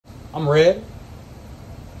I'm ready.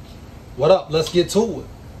 What up? Let's get to it.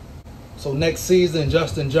 So next season,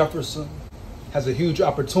 Justin Jefferson has a huge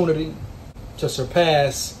opportunity to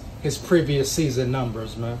surpass his previous season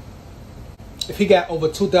numbers, man. If he got over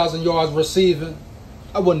 2,000 yards receiving,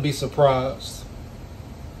 I wouldn't be surprised.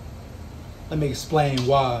 Let me explain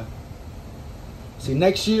why. See,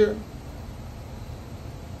 next year,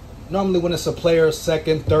 normally when it's a player's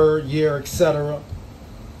second, third year, etc.,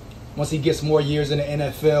 once he gets more years in the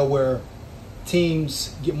NFL where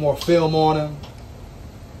teams get more film on him,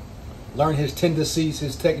 learn his tendencies,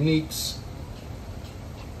 his techniques,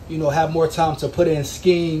 have more time to put in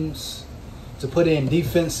schemes, to put in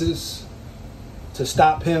defenses, to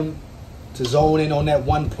stop him, to zone in on that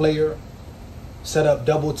one player, set up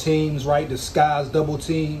double teams, right? Disguise double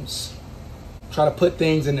teams, try to put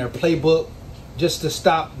things in their playbook just to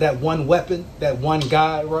stop that one weapon, that one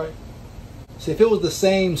guy, right? See, if it was the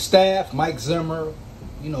same staff, Mike Zimmer,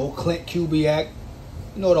 Clint Kubiak,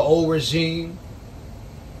 the old regime,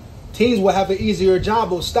 teams will have an easier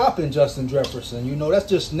job of stopping Justin Jefferson. That's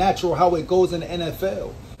just natural how it goes in the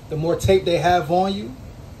NFL. The more tape they have on you,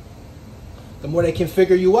 the more they can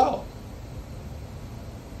figure you out.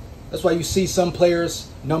 That's why you see some players'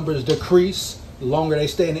 numbers decrease the longer they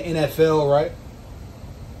stay in the NFL, right?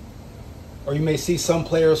 Or you may see some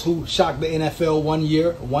players who shock the NFL one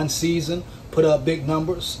year, one season, put up big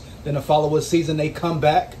numbers. Then the following season they come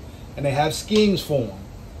back and they have schemes for them.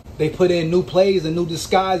 They put in new plays and new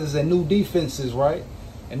disguises and new defenses, right?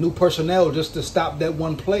 And new personnel just to stop that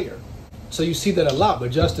one player. So you see that a lot.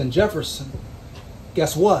 But Justin Jefferson,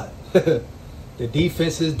 guess what? The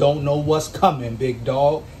defenses don't know what's coming, big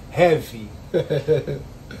dog. Heavy.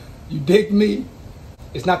 You dig me?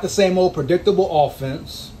 It's not the same old predictable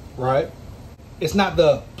offense, right? It's not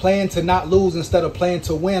the playing to not lose instead of playing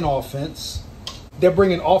to win offense. They're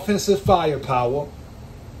bringing offensive firepower,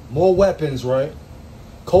 more weapons, right?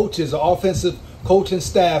 Coaches, an offensive coaching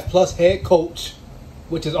staff plus head coach,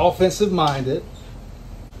 which is offensive minded,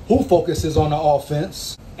 who focuses on the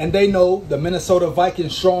offense. And they know the Minnesota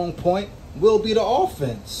Vikings strong point will be the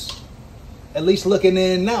offense. At least looking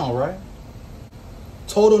in now, right?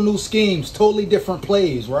 Total new schemes, totally different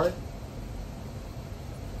plays, right?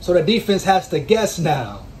 So the defense has to guess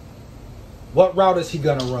now. What route is he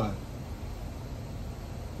going to run?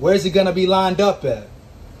 Where's he going to be lined up at?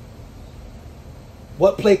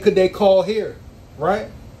 What play could they call here, right?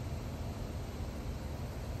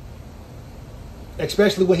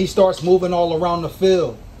 Especially when he starts moving all around the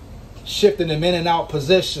field, shifting him in and out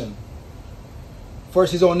position.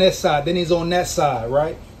 First he's on this side, then he's on that side,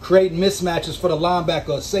 right? Creating mismatches for the linebacker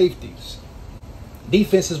or safeties.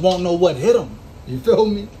 Defenses won't know what hit them. You feel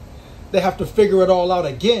me? They have to figure it all out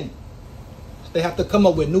again. They have to come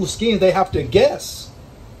up with new schemes. They have to guess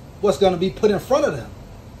what's going to be put in front of them.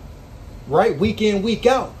 Right? Week in, week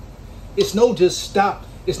out. It's no just stop.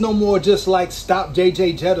 It's no more just like stop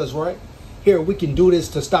J.J. Jettas, right? Here, we can do this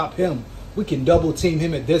to stop him. We can double team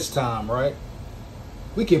him at this time, right?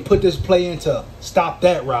 We can put this play in to stop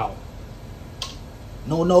that route.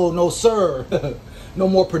 No, sir. No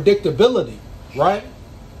more predictability, right?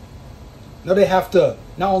 Now they have to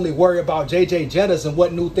not only worry about J.J. Jettas and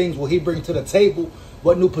what new things will he bring to the table,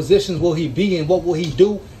 what new positions will he be in, what will he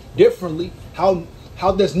do differently,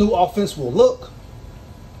 how this new offense will look.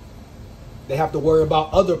 They have to worry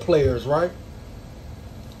about other players, right?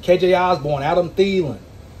 KJ Osborne, Adam Thielen,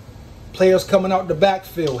 players coming out the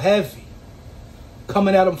backfield, heavy,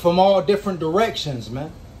 coming at them from all different directions,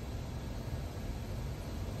 man.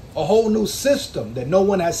 A whole new system that no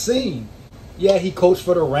one has seen. Yeah, he coached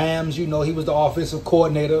for the Rams. He was the offensive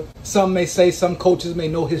coordinator. Some may say, some coaches may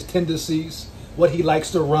know his tendencies, what he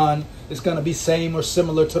likes to run. It's going to be same or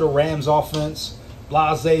similar to the Rams offense.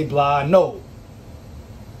 Blase, blah. No.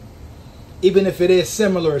 Even if it is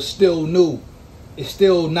similar, it's still new. It's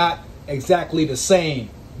still not exactly the same.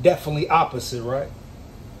 Definitely opposite, right?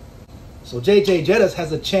 So J.J. Jettas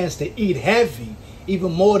has a chance to eat heavy,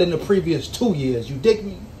 even more than the previous 2 years. You dig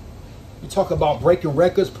me? You talk about breaking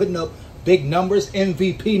records, putting up big numbers,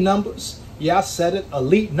 MVP numbers. Yeah, I said it.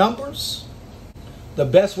 Elite numbers. The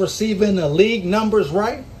best receiver in the league numbers,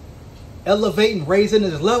 right? Elevating, raising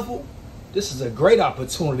his level. This is a great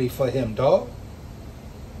opportunity for him, dog.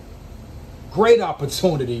 Great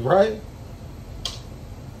opportunity, right?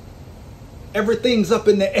 Everything's up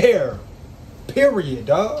in the air. Period,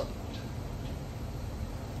 dog.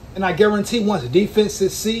 And I guarantee once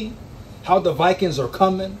defenses see how the Vikings are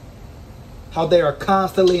coming, how they are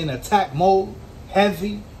constantly in attack mode,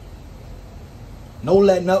 heavy, no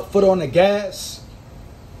letting up, foot on the gas,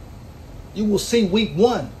 you will see week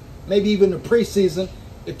one, maybe even the preseason,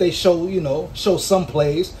 If they show, show some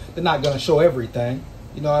plays, they're not gonna show everything.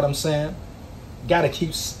 You know what I'm saying? Gotta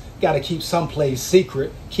keep some plays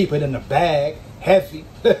secret. Keep it in the bag, heavy.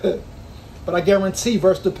 But I guarantee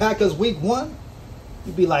versus the Packers week 1,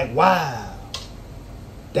 you'd be like, wow,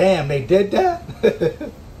 damn, they did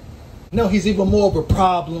that? No, he's even more of a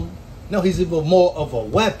problem. No, he's even more of a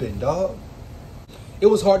weapon, dog. It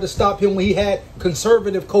was hard to stop him when he had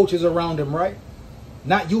conservative coaches around him, right?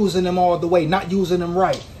 Not using him all the way, not using him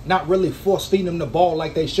right, not really force-feeding him the ball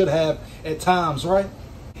like they should have at times, right?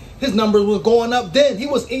 His numbers were going up then. He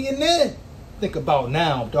was eating in. Think about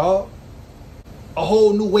now, dog. A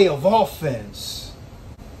whole new way of offense.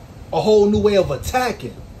 A whole new way of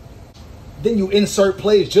attacking. Then you insert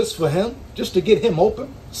plays just for him, just to get him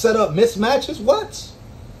open. Set up mismatches. What?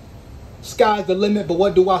 Sky's the limit, but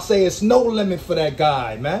what do I say? It's no limit for that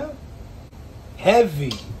guy, man.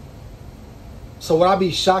 Heavy. So would I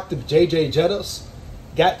be shocked if J.J. Jettas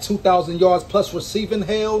got 2,000 yards plus receiving?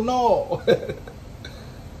 Hell no.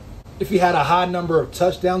 If he had a high number of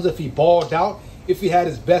touchdowns, if he balled out, if he had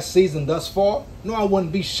his best season thus far, no, I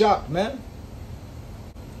wouldn't be shocked, man.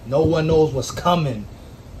 No one knows what's coming.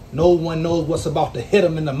 No one knows what's about to hit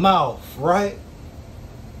him in the mouth, right?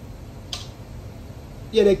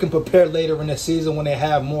 Yeah, they can prepare later in the season when they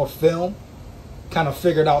have more film, kind of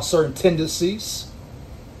figured out certain tendencies.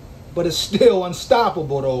 But it's still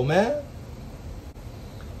unstoppable, though, man.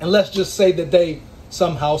 And let's just say that they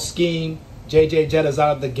somehow scheme J.J. Jettas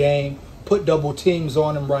out of the game, put double teams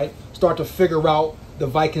on him, right? Start to figure out the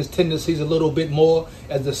Vikings' tendencies a little bit more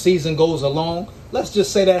as the season goes along. Let's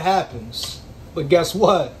just say that happens. But guess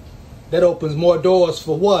what? That opens more doors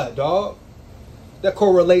for what, dog? That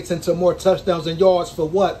correlates into more touchdowns and yards for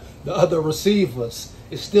what? The other receivers.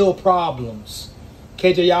 It's still problems.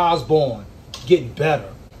 KJ Osborne getting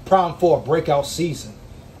better. Prime for a breakout season.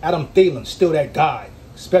 Adam Thielen, still that guy,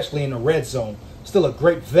 especially in the red zone. Still a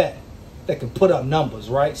great vet that can put up numbers,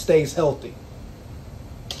 right? Stays healthy.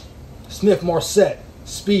 Smith-Marset,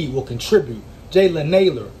 speed will contribute. Jalen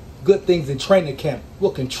Naylor, good things in training camp,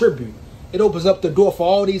 will contribute. It opens up the door for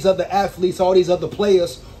all these other athletes, all these other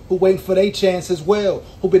players who waiting for their chance as well,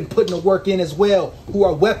 who've been putting the work in as well, who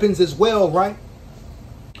are weapons as well, right?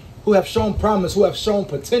 Who have shown promise, who have shown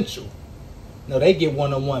potential. Now they get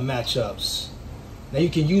one-on-one matchups. Now you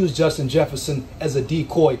can use Justin Jefferson as a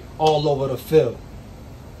decoy all over the field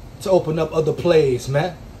to open up other plays,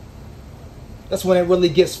 man. That's when it really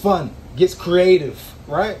gets fun, gets creative,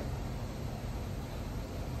 right?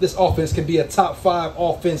 This offense can be a top 5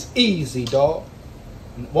 offense easy, dog.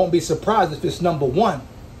 Won't be surprised if it's number 1.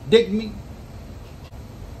 Dig me?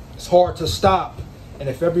 It's hard to stop. And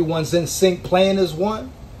if everyone's in sync playing as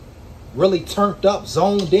one, really turned up,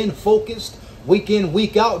 zoned in, focused, week in,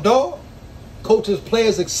 week out, dog, coaches,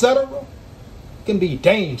 players, etc., can be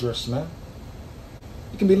dangerous, man.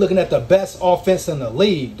 You can be looking at the best offense in the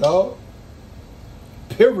league, dog.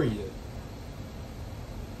 Period.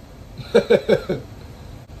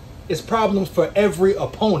 It's problems for every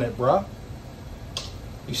opponent, bro.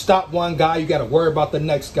 You stop one guy, you got to worry about the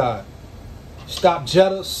next guy. Stop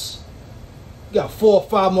Jettas, you got 4 or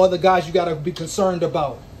 5 more other guys you got to be concerned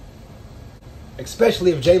about.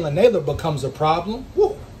 Especially if Jalen Naylor becomes a problem.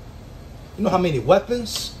 Woo. You know how many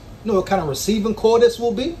weapons? You know what kind of receiving core this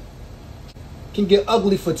will be? Can get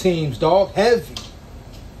ugly for teams, dog. Heavy.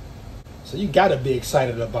 So you got to be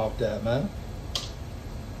excited about that, man.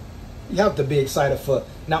 You have to be excited for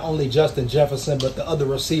not only Justin Jefferson, but the other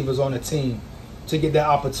receivers on the team to get that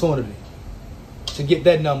opportunity, to get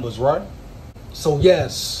their numbers, right? So,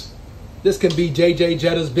 yes, this can be J.J.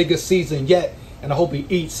 Jettas' biggest season yet, and I hope he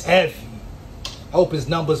eats heavy. I hope his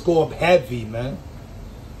numbers go up heavy, man.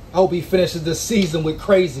 I hope he finishes the season with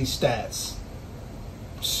crazy stats.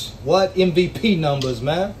 What? MVP numbers,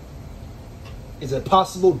 man. Is it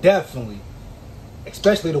possible? Definitely.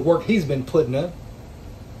 Especially the work he's been putting in.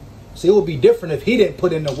 See, it would be different if he didn't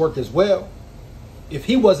put in the work as well. If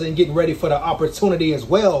he wasn't getting ready for the opportunity as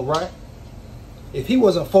well, right? If he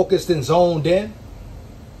wasn't focused and zoned in,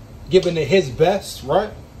 giving it his best,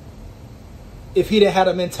 right? If he didn't have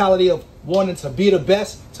a mentality of wanting to be the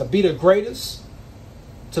best, to be the greatest,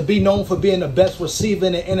 to be known for being the best receiver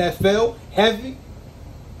in the NFL, heavy,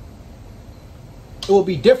 it would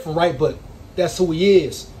be different, right? But that's who he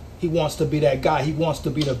is. He wants to be that guy. He wants to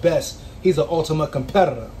be the best. He's an ultimate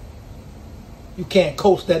competitor. You can't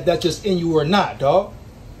coach that. That's just in you or not, dog.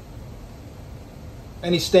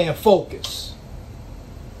 And he's staying focused.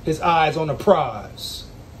 His eyes on the prize.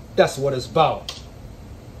 That's what it's about.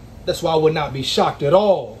 That's why I would not be shocked at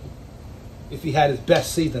all if he had his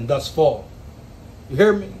best season thus far. You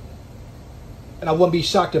hear me? And I wouldn't be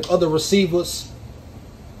shocked if other receivers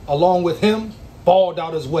along with him, balled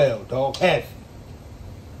out as well, dog. Heavy.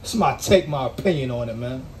 That's my take, my opinion on it,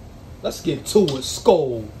 man. Let's get to it.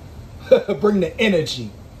 SKOL. Bring the energy.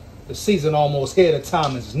 The season almost here. The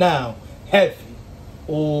time is now. Heavy.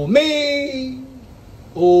 Oh, me.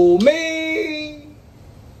 Oh, me.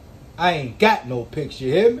 I ain't got no picture,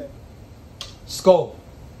 you hear me? SKOL.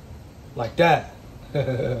 Like that.